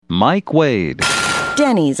Mike Wade.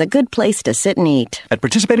 Denny's, a good place to sit and eat. At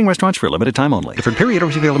participating restaurants for a limited time only. Deferred period or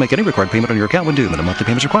if you fail to make any required payment on your account when due. Minimum monthly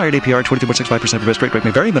payments required. APR 22.65% for best rate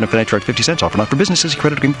may vary. Benefit charge 50 cents. Offer not for businesses.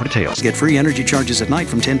 Credit agreement for details. Get free energy charges at night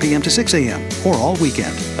from 10 p.m. to 6 a.m. or all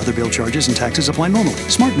weekend. Other bill charges and taxes apply normally.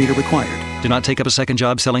 Smart meter required. Do not take up a second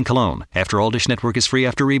job selling cologne. After all, Dish Network is free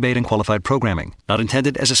after rebate and qualified programming. Not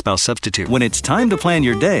intended as a spouse substitute. When it's time to plan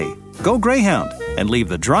your day, go Greyhound and leave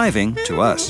the driving to us.